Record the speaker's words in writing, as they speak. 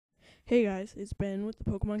Hey guys, it's Ben with the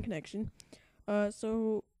Pokemon Connection.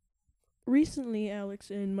 So recently Alex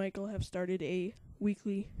and Michael have started a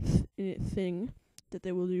weekly thing that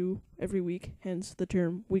they will do every week, hence the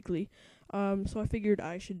term weekly. So I figured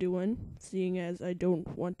I should do one, seeing as I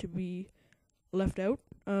don't want to be left out.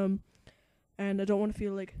 And I don't want to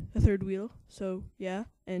feel like a third wheel. So yeah,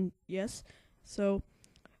 and yes. So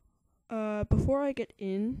before I get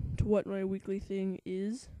into what my weekly thing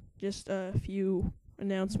is, just a few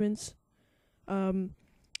announcements.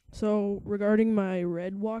 So regarding my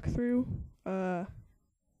red walkthrough,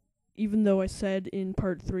 even though I said in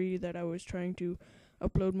part 3 that I was trying to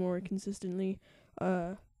upload more consistently,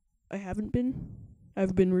 I haven't been.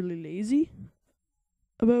 I've been really lazy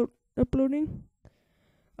about uploading.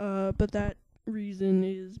 But that reason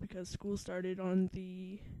is because school started on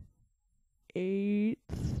the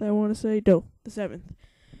 8th, I want to say. No, the 7th.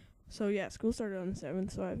 So yeah, school started on the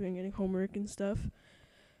 7th, so I've been getting homework and stuff.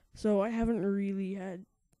 So I haven't really had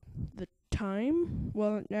the time.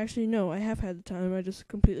 Well, actually, no, I have had the time. I just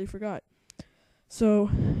completely forgot.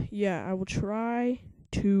 So, yeah, I will try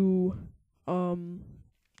to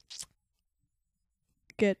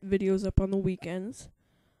get videos up on the weekends.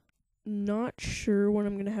 Not sure when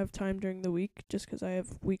I'm going to have time during the week, just 'cause I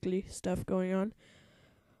have weekly stuff going on.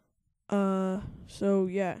 So,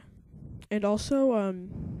 yeah. And also,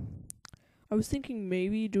 I was thinking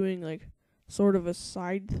maybe doing, like, sort of a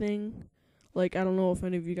side thing. Like, I don't know if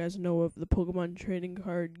any of you guys know of the Pokemon trading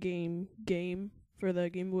card game for the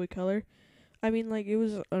Game Boy Color. I mean, like, it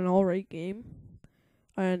was an alright game,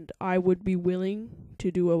 and I would be willing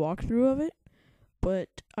to do a walkthrough of it,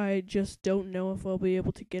 but I just don't know if I'll be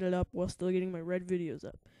able to get it up while still getting my Red videos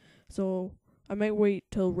up. So, I might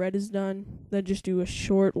wait till Red is done, then just do a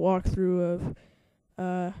short walkthrough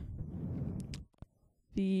of,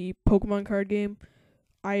 the Pokemon card game.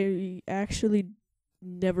 I actually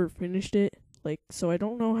never finished it, so I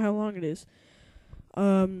don't know how long it is.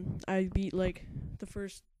 I beat, the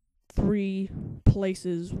first 3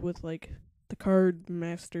 places with, the card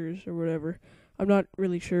masters or whatever. I'm not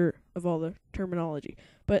really sure of all the terminology.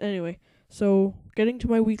 But anyway, so getting to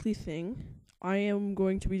my weekly thing, I am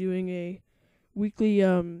going to be doing a weekly,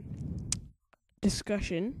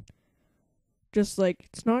 discussion. Just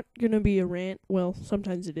it's not gonna be a rant. Well,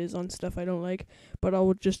 sometimes it is on stuff I don't like, but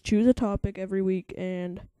I'll just choose a topic every week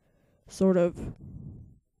and sort of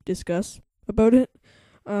discuss about it.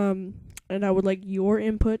 And I would like your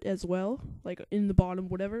input as well, in the bottom,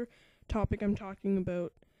 whatever topic I'm talking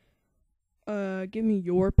about. Give me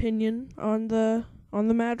your opinion on the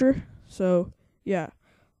matter. So yeah,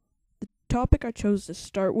 the topic I chose to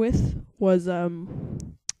start with was what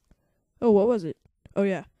was it? Oh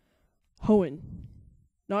yeah. Hoenn.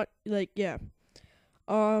 Not, yeah.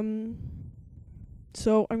 So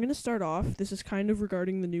I'm gonna start off. This is kind of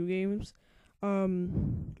regarding the new games,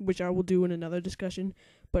 which I will do in another discussion,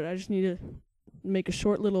 but I just need to make a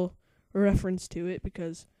short little reference to it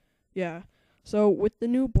because, yeah. So with the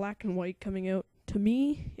new Black and White coming out, to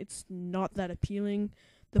me, it's not that appealing.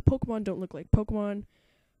 The Pokemon don't look like Pokemon.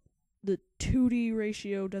 The 2D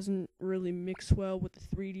ratio doesn't really mix well with the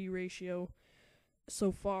 3D ratio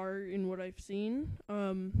so far in what I've seen.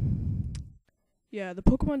 Yeah, the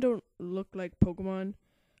Pokemon don't look like Pokemon,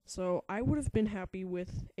 so I would have been happy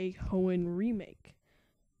with a Hoenn remake.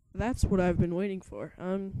 That's what I've been waiting for.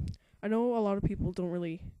 I know a lot of people don't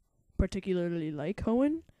really particularly like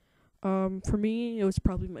Hoenn. For me, it was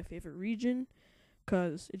probably my favorite region,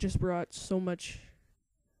 'cause it just brought so much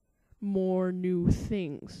more new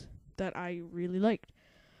things that I really liked.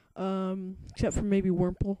 Except for maybe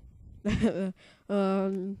Wurmple.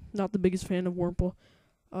 Not the biggest fan of Wurmple.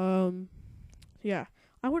 Yeah,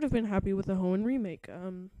 I would have been happy with a Hoenn remake.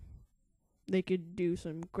 They could do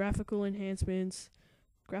some graphical enhancements.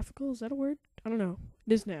 Graphical, is that a word? I don't know.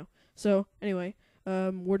 It is now. So, anyway,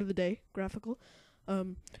 word of the day, graphical.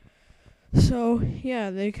 So, yeah,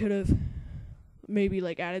 they could have maybe,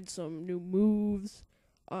 added some new moves.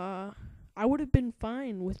 I would have been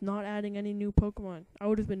fine with not adding any new Pokemon. I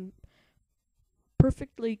would have been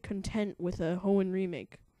perfectly content with a Hoenn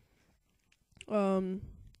remake.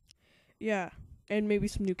 Yeah, and maybe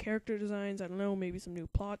some new character designs. I don't know, maybe some new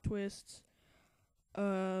plot twists.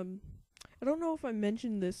 I don't know if I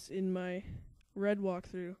mentioned this in my Red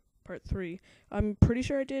walkthrough, part 3. I'm pretty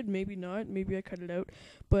sure I did, maybe not, maybe I cut it out.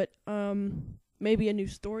 But, maybe a new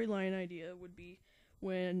storyline idea would be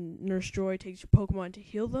when Nurse Joy takes your Pokemon to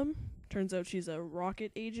heal them. Turns out she's a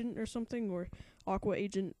rocket agent or something, or aqua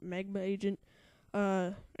agent, magma agent.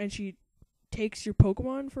 And she takes your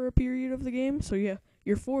Pokemon for a period of the game. So yeah,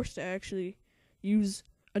 you're forced to actually use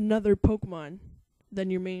another Pokemon than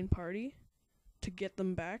your main party to get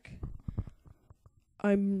them back.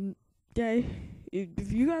 I'm yeah.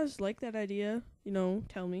 If you guys like that idea,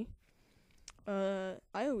 tell me. I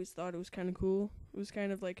always thought it was kind of cool. It was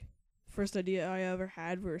kind of like first idea I ever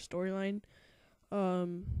had for a storyline.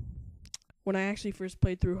 Um, when I actually first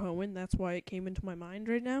played through Hoenn, that's why it came into my mind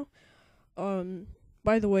right now. Um,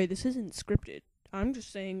 by the way, this isn't scripted. I'm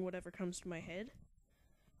just saying whatever comes to my head.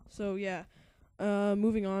 So yeah.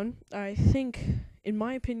 Moving on. I think, in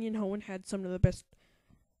my opinion, Hoenn had some of the best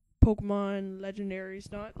Pokemon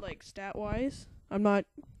legendaries, not like stat wise. I'm not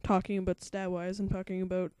talking about stat wise. I'm talking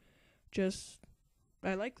about just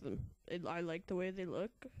I like them. I like the way they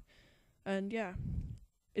look, and yeah.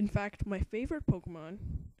 In fact, my favorite Pokemon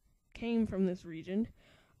came from this region.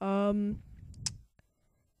 Um,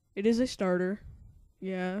 it is a starter.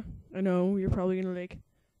 Yeah, I know you're probably gonna like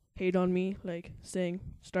hate on me, like saying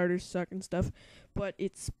starters suck and stuff, but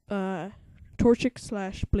it's Torchic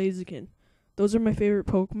slash Blaziken. Those are my favorite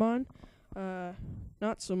Pokemon.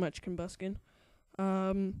 Not so much Combuskin.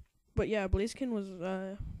 But yeah, Blaziken was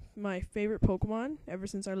my favorite Pokemon ever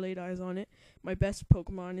since I laid eyes on it. My best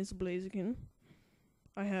Pokemon is Blaziken.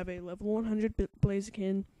 I have a level 100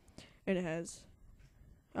 Blaziken, and it has.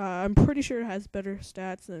 I'm pretty sure it has better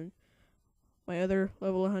stats than my other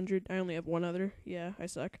level 100. I only have one other. Yeah, I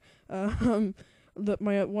suck. My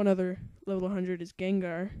one other level 100 is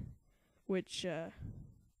Gengar, which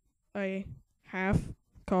I half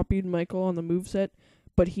copied Michael on the moveset,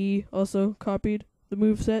 but he also copied the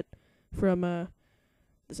moveset from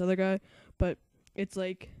this other guy. But it's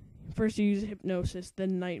like first you use Hypnosis,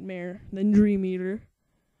 then Nightmare, then Dream Eater,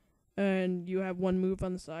 and you have one move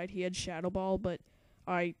on the side. He had Shadow Ball, but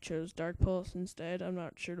I chose Dark Pulse instead. I'm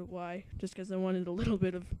not sure why, just because I wanted a little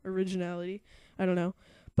bit of originality. I don't know.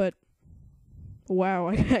 But, wow,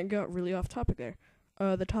 I got really off topic there.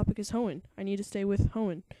 The topic is Hoenn. I need to stay with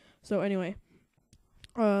Hoenn. So anyway,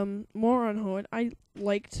 more on Hoenn. I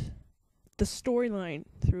liked the storyline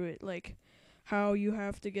through it, like how you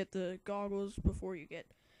have to get the goggles before you get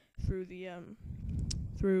through the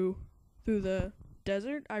through the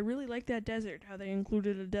desert. I really like that desert, how they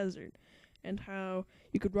included a desert, and how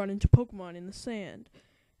you could run into Pokemon in the sand,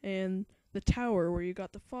 and the tower where you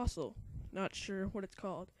got the fossil. Not sure what it's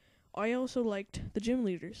called. I also liked the gym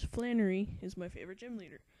leaders. Flannery is my favorite gym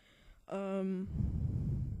leader.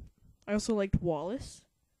 I also liked Wallace,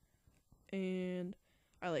 and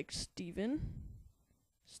I liked Steven,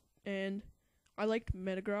 and I liked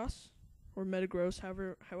Metagross, or Metagross,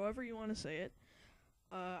 however you want to say it.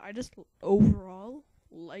 I just overall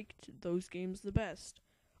liked those games the best.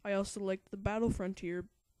 I also liked the Battle Frontier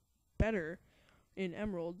better in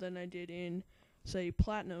Emerald than I did in, say,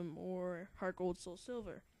 Platinum or Heart Gold Soul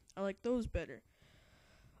Silver. I like those better.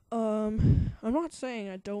 I'm not saying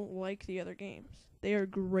I don't like the other games. They are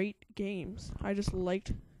great games. I just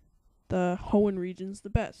liked the Hoenn regions the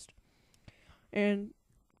best. And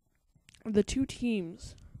the two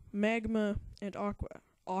teams, Magma and Aqua.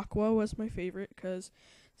 Aqua was my favorite because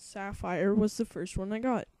Sapphire was the first one I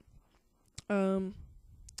got.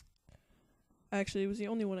 Actually, it was the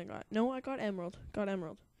only one I got. No, I got Emerald.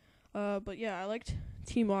 But yeah, I liked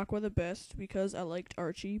Team Aqua the best because I liked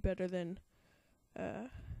Archie better than,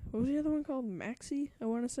 what was the other one called? Maxie, I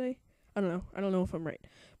want to say? I don't know. I don't know if I'm right.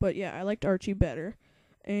 But yeah, I liked Archie better.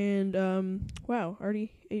 And, wow,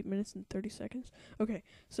 already 8 minutes and 30 seconds. Okay,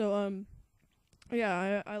 so,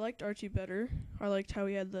 yeah, I liked Archie better. I liked how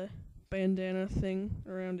he had the bandana thing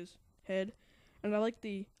around his head. And I liked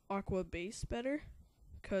the Aqua base better,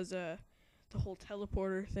 because, the whole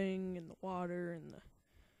teleporter thing and the water and the...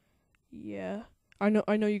 Yeah. I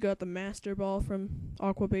know you got the Master Ball from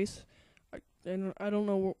Aqua base. I don't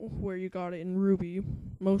know where you got it in Ruby.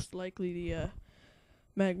 Most likely the,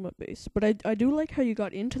 Magma base. But I do like how you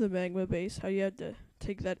got into the Magma base, how you had to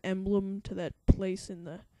take that emblem to that place in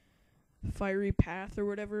the Fiery Path or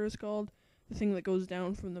whatever it's called. The thing that goes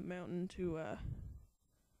down from the mountain to,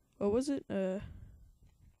 what was it?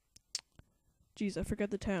 Jeez, I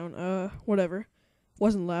forgot the town. Whatever.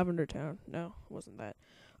 Wasn't Lavender Town. No, it wasn't that.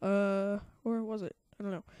 Or was it? I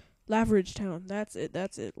don't know. Laveridge Town. That's it.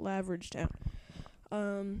 Laveridge Town.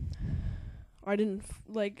 I didn't,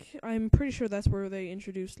 I'm pretty sure that's where they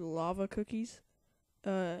introduced lava cookies.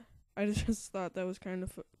 I just thought that was kind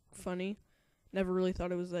of funny. Never really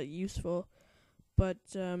thought it was that useful. But,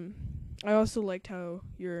 I also liked how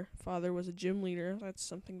your father was a gym leader. That's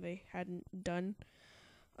something they hadn't done.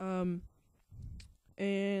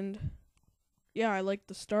 And yeah, I liked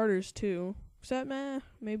the starters too. Except,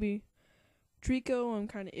 maybe Trico I'm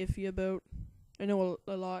kind of iffy about. I know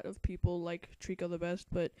a lot of people like Trico the best,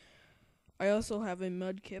 but I also have a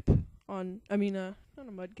Mudkip not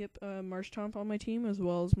a Mudkip, Marshtomp on my team, as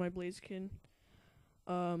well as my Blaziken.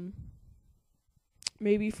 Um,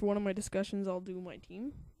 maybe for one of my discussions, I'll do my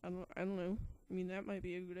team. I don't know. I mean, that might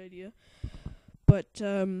be a good idea. But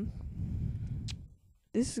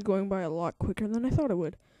this is going by a lot quicker than I thought it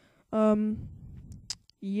would.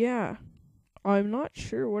 Yeah, I'm not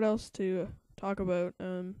sure what else to talk about.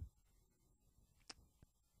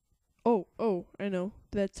 Oh, I know.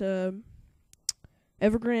 That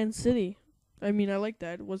Evergrande City. I mean, I like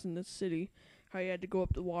that. It wasn't a city. How you had to go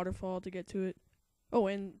up the waterfall to get to it. Oh,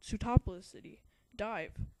 and Sutopolis City.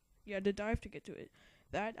 Dive. You had to dive to get to it.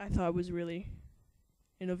 That I thought was really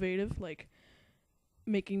innovative. Like,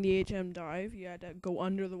 making the HM dive, you had to go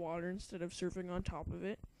under the water instead of surfing on top of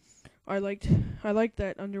it. I liked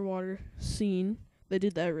that underwater scene. They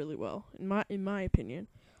did that really well, in my opinion.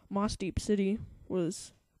 Moss Deep City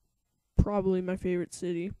was probably my favorite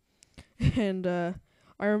city. And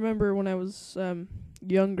I remember when I was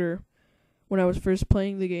younger, when I was first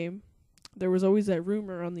playing the game, there was always that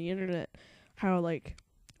rumor on the internet how, like,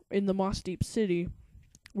 in the Moss Deep City,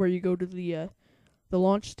 where you go to the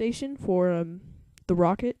launch station for the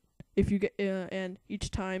rocket, if you get and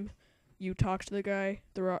each time you talk to the guy,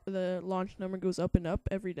 the launch number goes up and up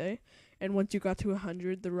every day, and once you got to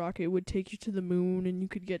 100, the rocket would take you to the moon, and you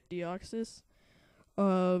could get Deoxys.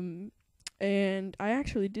 And I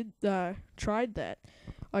actually did tried that.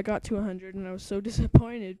 I got to 100, and I was so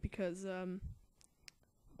disappointed because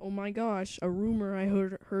oh my gosh, a rumor I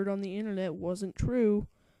heard on the internet wasn't true.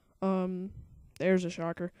 There's a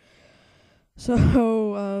shocker.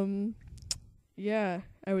 So yeah,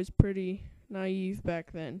 I was pretty naive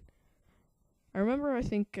back then. I remember I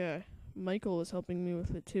think Michael was helping me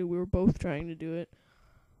with it too. We were both trying to do it.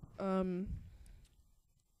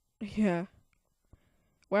 Yeah.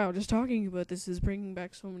 Wow, just talking about this is bringing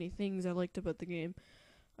back so many things I liked about the game.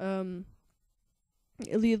 The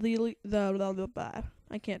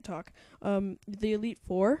I can't talk. The Elite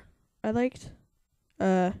Four I liked.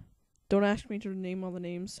 Don't ask me to name all the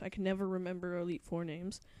names. I can never remember Elite Four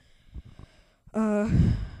names. I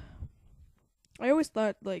always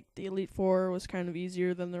thought, like, the Elite Four was kind of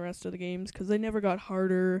easier than the rest of the games, because they never got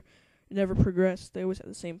harder, never progressed. They always had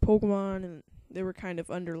the same Pokemon, and they were kind of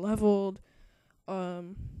under-leveled.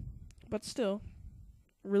 But still,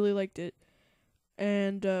 really liked it.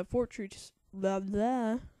 And Fortress, blah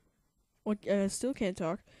blah. Still can't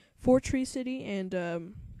talk. Fortree City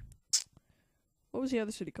and what was the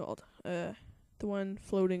other city called? The one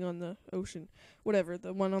floating on the ocean. Whatever,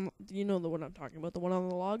 the one on, you know the one I'm talking about, the one on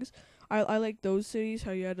the logs. I like those cities,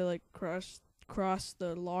 how you had to, like, cross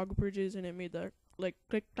the log bridges, and it made the, like,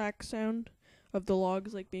 click-clack sound of the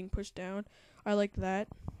logs, like, being pushed down. I liked that.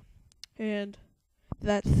 And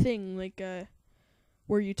that thing, like,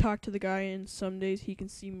 where you talk to the guy and some days he can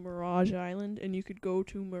see Mirage Island, and you could go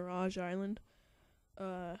to Mirage Island.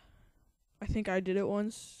 I think I did it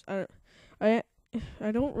once. I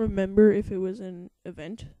don't remember if it was an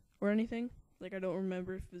event or anything. Like, I don't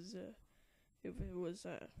remember if it was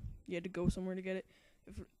you had to go somewhere to get it.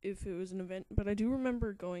 If it was an event, but I do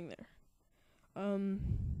remember going there.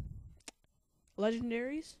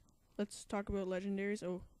 Legendaries. Let's talk about legendaries.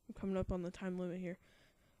 Oh, I'm coming up on the time limit here.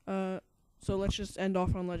 So let's just end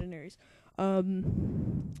off on legendaries.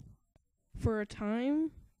 For a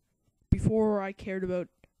time, before I cared about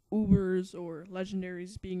Ubers or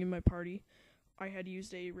legendaries being in my party, I had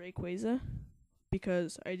used a Rayquaza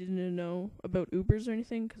because I didn't know about Ubers or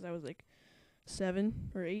anything, because I was like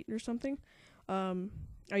 7 or 8 or something.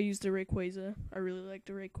 I used a Rayquaza. I really liked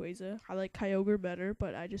the Rayquaza. I like Kyogre better,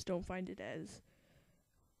 but I just don't find it as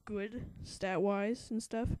good stat-wise and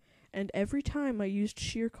stuff. And every time I used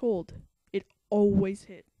Sheer Cold, it always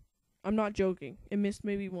hit. I'm not joking. It missed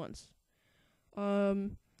maybe once.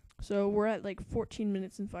 So we're at like 14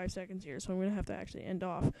 minutes and 5 seconds here, so I'm going to have to actually end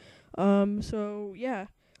off. So yeah,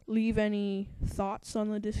 leave any thoughts on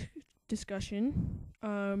the discussion.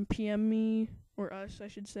 PM me, or us, I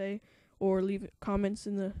should say, or leave comments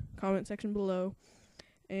in the comment section below.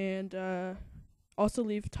 And also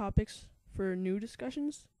leave topics for new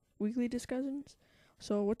discussions, weekly discussions.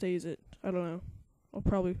 So what day is it? I don't know. I'll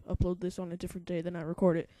probably upload this on a different day than I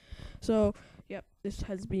record it. So, yep, this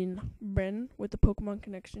has been Ben with the Pokemon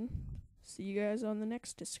Connection. See you guys on the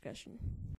next discussion.